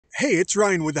Hey, it's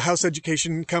Ryan with the House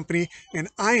Education Company, and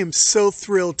I am so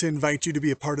thrilled to invite you to be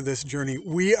a part of this journey.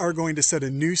 We are going to set a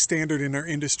new standard in our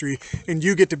industry, and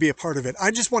you get to be a part of it.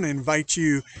 I just want to invite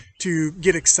you to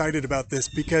get excited about this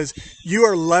because you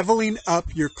are leveling up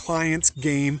your client's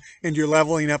game and you're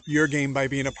leveling up your game by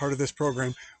being a part of this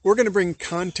program. We're going to bring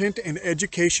content and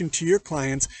education to your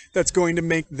clients that's going to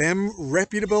make them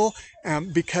reputable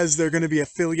because they're going to be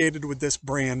affiliated with this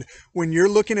brand. When you're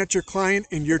looking at your client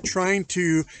and you're trying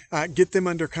to get them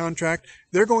under contract,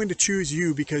 they're going to choose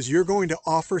you because you're going to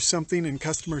offer something in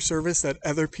customer service that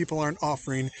other people aren't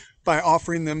offering by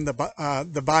offering them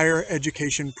the buyer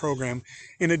education program.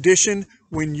 In addition,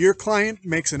 when your client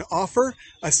makes an offer,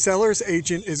 a seller's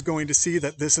agent is going to see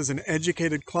that this is an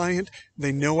educated client,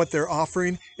 they know what they're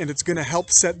offering, and it's going to help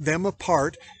set them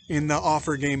apart in the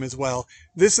offer game as well.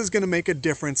 This is going to make a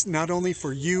difference not only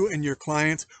for you and your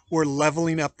clients, we're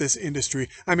leveling up this industry.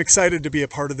 I'm excited to be a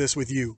part of this with you.